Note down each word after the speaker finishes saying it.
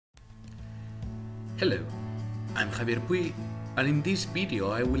Hello, I'm Javier Puy, and in this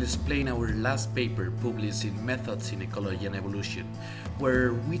video I will explain our last paper published in Methods in Ecology and Evolution,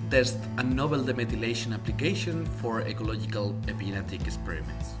 where we test a novel demethylation application for ecological epigenetic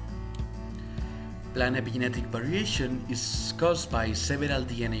experiments. Plant epigenetic variation is caused by several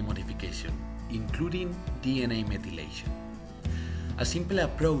DNA modifications, including DNA methylation. A simple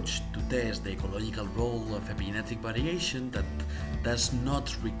approach to test the ecological role of epigenetic variation that does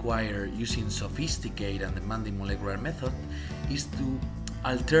not require using sophisticated and demanding molecular method is to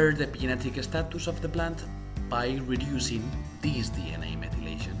alter the epigenetic status of the plant by reducing this DNA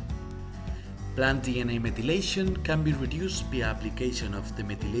methylation. Plant DNA methylation can be reduced via application of the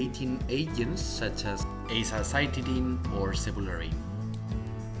methylating agents such as azacytidine or cebularine.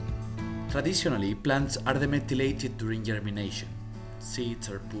 Traditionally, plants are demethylated during germination. Seeds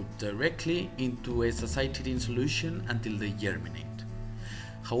are put directly into azacytidine solution until they germinate.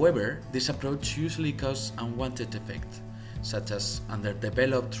 However, this approach usually causes unwanted effects, such as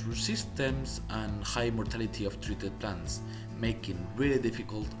underdeveloped root systems and high mortality of treated plants, making really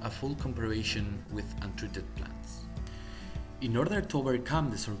difficult a full comparison with untreated plants. In order to overcome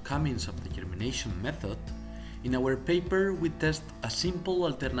the shortcomings of the germination method, in our paper we test a simple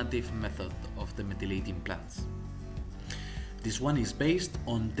alternative method of demethylating plants. This one is based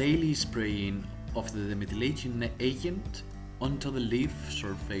on daily spraying of the demethylation agent onto the leaf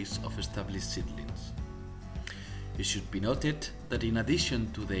surface of established seedlings. It should be noted that in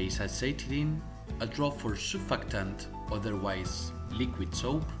addition to the azacytidine, a drop for surfactant, otherwise liquid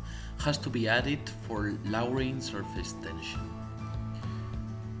soap, has to be added for lowering surface tension.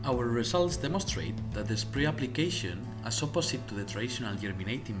 Our results demonstrate that the spray application, as opposite to the traditional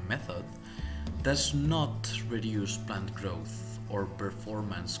germinating method, does not reduce plant growth or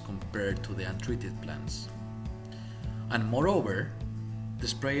performance compared to the untreated plants. And moreover, the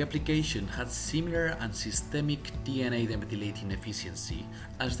spray application has similar and systemic DNA demethylating efficiency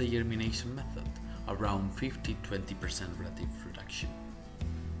as the germination method, around 50-20% relative reduction.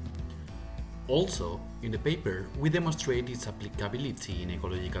 Also, in the paper, we demonstrate its applicability in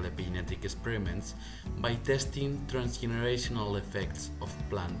ecological epigenetic experiments by testing transgenerational effects of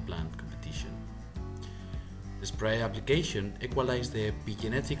plant-plant competition. The spray application equalized the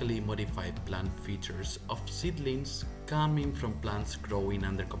epigenetically modified plant features of seedlings coming from plants growing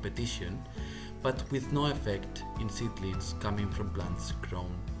under competition, but with no effect in seedlings coming from plants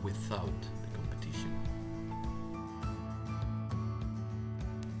grown without the competition.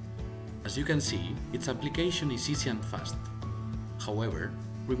 As you can see, its application is easy and fast. However,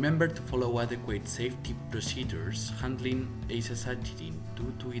 remember to follow adequate safety procedures handling azacytidine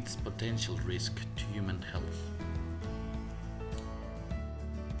due to its potential risk to human health.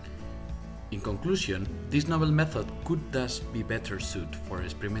 In conclusion, this novel method could thus be better suited for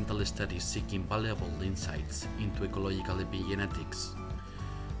experimental studies seeking valuable insights into ecological epigenetics.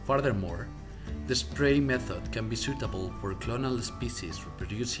 Furthermore, the spray method can be suitable for clonal species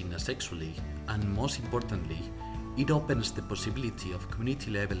reproducing asexually, and most importantly, it opens the possibility of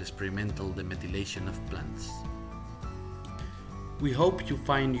community-level experimental demethylation of plants. We hope you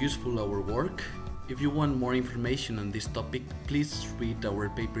find useful our work. If you want more information on this topic, please read our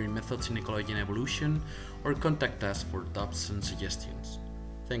paper in Methods in Ecology and Evolution or contact us for doubts and suggestions.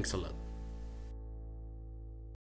 Thanks a lot.